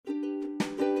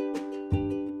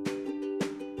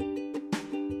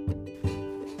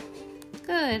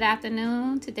Good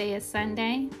afternoon. Today is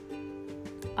Sunday,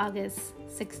 August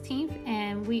 16th,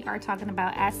 and we are talking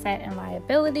about asset and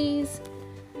liabilities.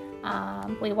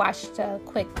 We watched a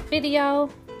quick video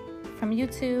from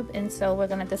YouTube, and so we're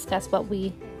going to discuss what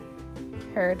we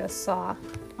heard or saw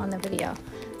on the video.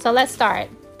 So let's start.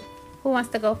 Who wants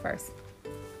to go first?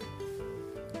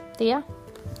 Thea?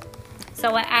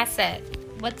 So an asset.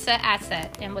 What's an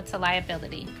asset and what's a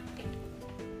liability?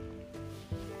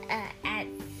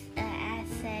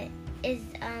 Asset is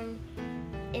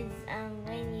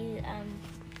when you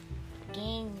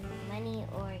gain money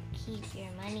or keep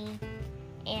your money,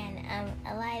 and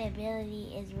a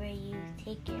liability is where you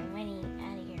take your money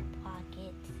out of your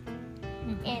pockets.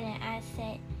 Mm-hmm. And an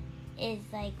asset is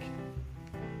like,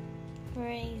 for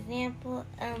example,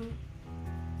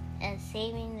 a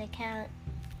savings account.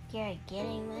 You're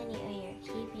getting money or you're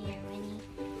keeping your money.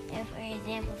 And for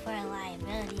example, for a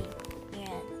liability,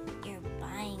 you're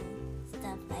buying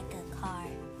stuff like a car.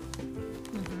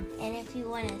 Mm-hmm. And if you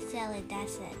want to sell it,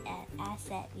 that's an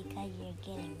asset because you're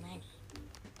getting money.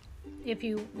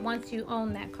 Once you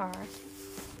own that car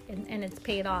and it's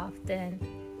paid off, then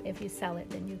if you sell it,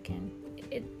 then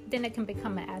then it can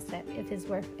become an asset if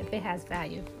it has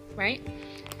value, right?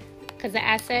 Because the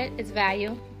asset is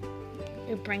value.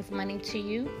 It brings money to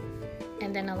you,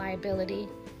 and then a liability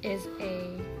is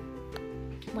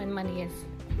when money is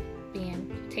being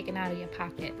taken out of your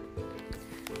pocket.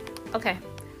 Okay,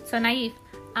 so Naif,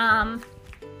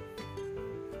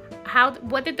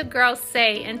 what did the girl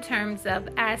say in terms of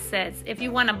assets? If you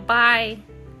want to buy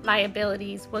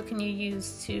liabilities, what can you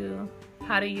use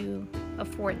how do you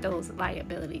afford those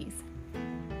liabilities?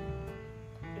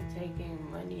 You're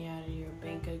taking money out of your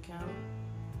bank account.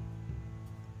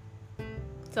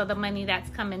 So the money that's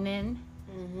coming in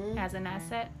Mm-hmm. as an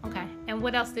asset? Okay. And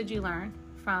what else did you learn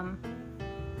from?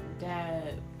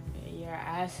 That your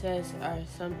assets are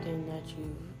something that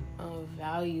you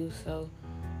value. So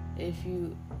if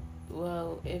you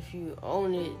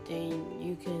own it, then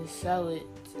you can sell it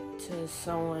to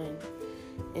someone,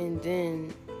 and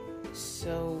then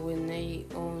so when they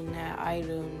own that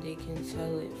item, they can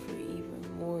sell it for even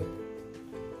more.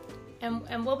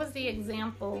 And what was the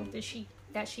example that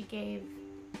she gave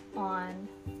on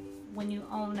when you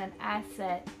own an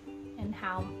asset and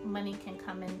how money can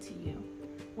come into you?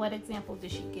 What example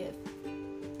did she give?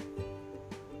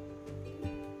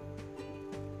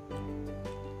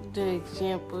 The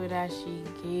example that she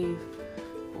gave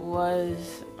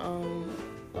was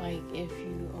like if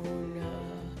you own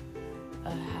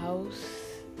a house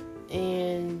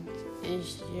and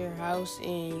it's your house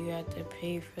and you have to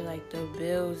pay for like the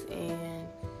bills and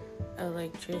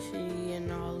electricity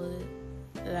and all of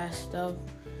that stuff,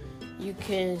 you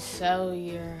can sell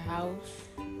your house.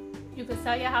 You can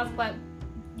sell your house, but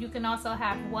you can also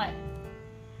have what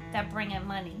that bring in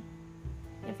money.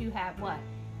 If you have what?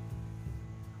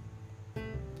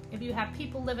 If you have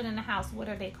people living in the house, what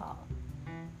are they called?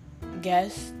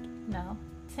 Guests. No,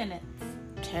 tenants.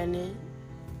 Tenant.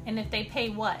 And if they pay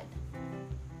what?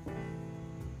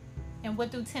 And what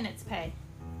do tenants pay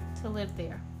to live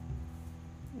there?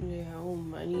 Their own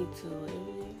money to live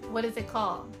there. What is it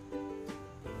called?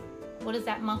 What is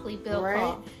that monthly bill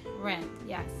called? Rent,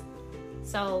 yes.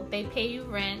 So they pay you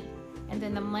rent, and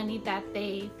then the money that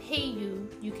they pay you,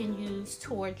 you can use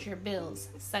towards your bills,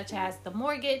 such as the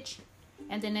mortgage.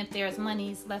 And then if there's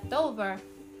monies left over,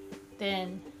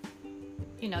 then,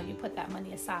 you put that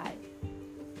money aside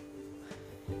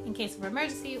in case of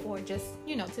emergency or just,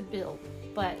 to build.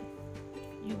 But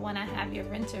you want to have your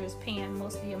renters paying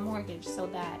most of your mortgage so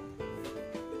that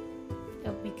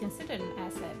it'll be considered an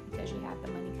asset because you have the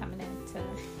money coming in to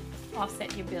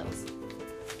offset your bills.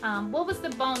 What was the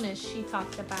bonus she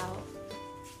talked about?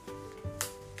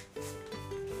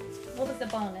 What was the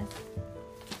bonus?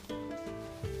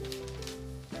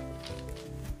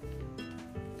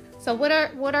 So what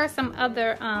are some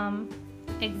other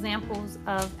examples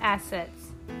of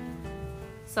assets?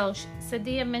 So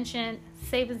Sadia mentioned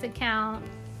savings account.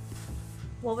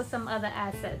 What were some other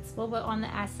assets? What were on the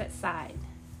asset side?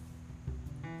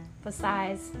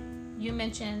 Besides, you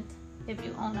mentioned if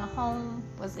you own a home,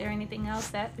 was there anything else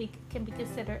that can be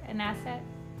considered an asset?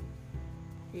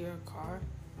 Your car.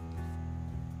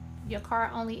 Your car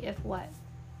only if what?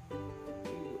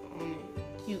 You own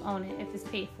it. You own it if it's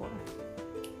paid for.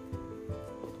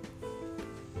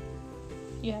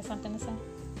 You have something to say?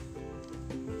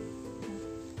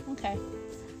 Okay.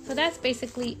 So that's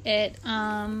basically it.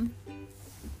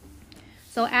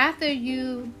 So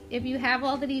if you have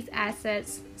all of these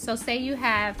assets, so say you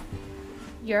have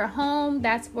your home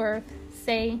that's worth,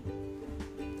 say,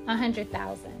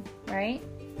 $100,000, right?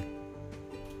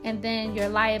 and then your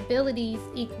liabilities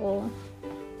equal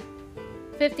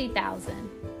 $50,000.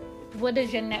 What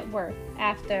is your net worth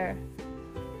after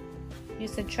you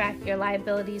subtract your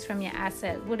liabilities from your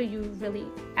asset? What are you really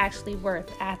actually worth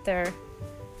after?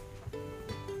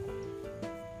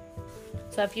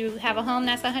 So if you have a home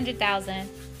that's $100,000,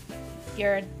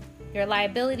 your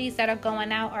liabilities that are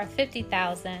going out are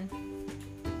 $50,000.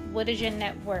 What is your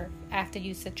net worth after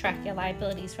you subtract your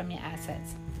liabilities from your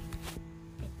assets?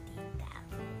 $50,000.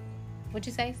 What'd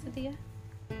you say, Sadia?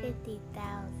 $50,000.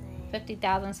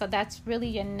 $50,000. So that's really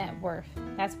your net worth.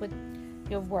 That's what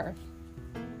you're worth,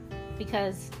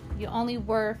 because you're only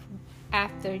worth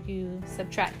after you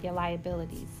subtract your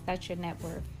liabilities. That's your net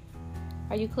worth.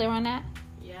 Are you clear on that?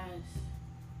 Yes.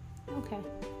 Okay.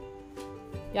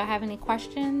 Y'all have any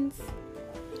questions?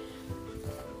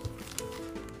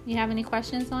 You have any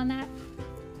questions on that?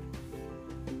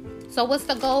 So what's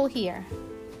the goal here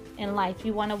in life?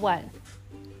 You want to what?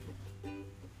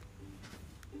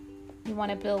 You want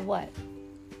to build what?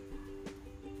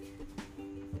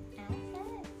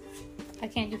 I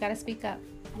can't. You got to speak up.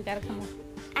 You got to come on.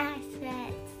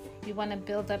 Assets. You want to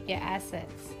build up your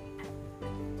assets.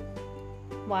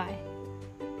 Why?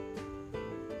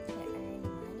 To earn money.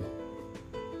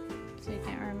 So you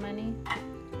can earn money.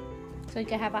 So you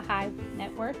can have a high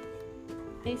net worth,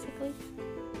 basically.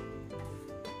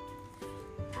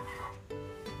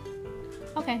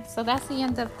 Okay, so that's the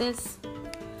end of this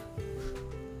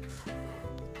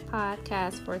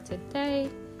podcast for today.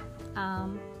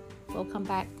 We'll come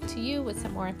back to you with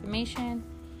some more information.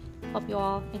 Hope you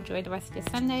all enjoy the rest of your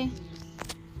Sunday.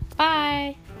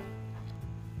 Bye.